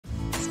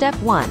Step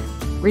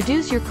 1.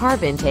 Reduce your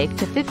carb intake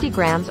to 50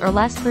 grams or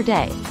less per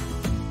day.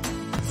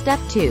 Step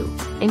 2.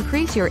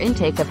 Increase your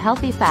intake of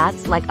healthy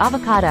fats like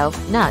avocado,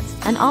 nuts,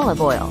 and olive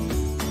oil.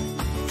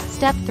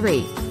 Step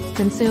 3.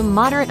 Consume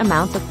moderate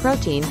amounts of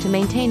protein to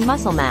maintain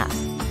muscle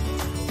mass.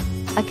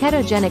 A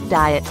ketogenic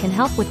diet can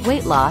help with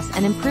weight loss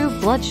and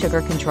improve blood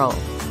sugar control.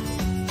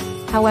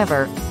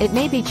 However, it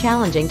may be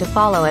challenging to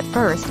follow at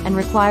first and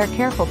require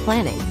careful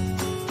planning.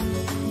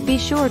 Be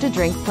sure to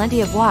drink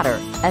plenty of water,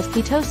 as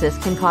ketosis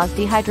can cause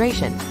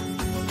dehydration.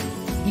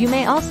 You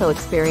may also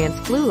experience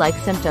flu-like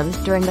symptoms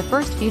during the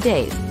first few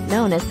days,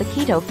 known as the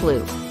keto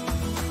flu.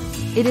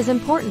 It is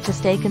important to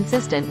stay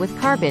consistent with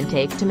carb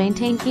intake to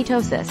maintain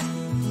ketosis.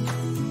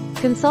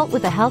 Consult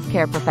with a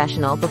healthcare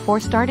professional before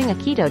starting a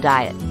keto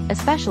diet,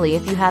 especially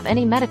if you have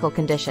any medical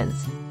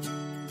conditions.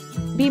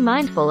 Be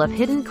mindful of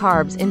hidden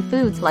carbs in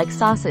foods like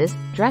sauces,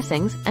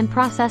 dressings, and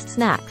processed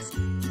snacks.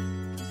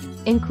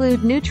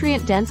 Include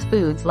nutrient-dense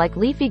foods like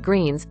leafy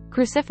greens,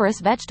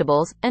 cruciferous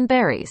vegetables, and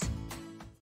berries.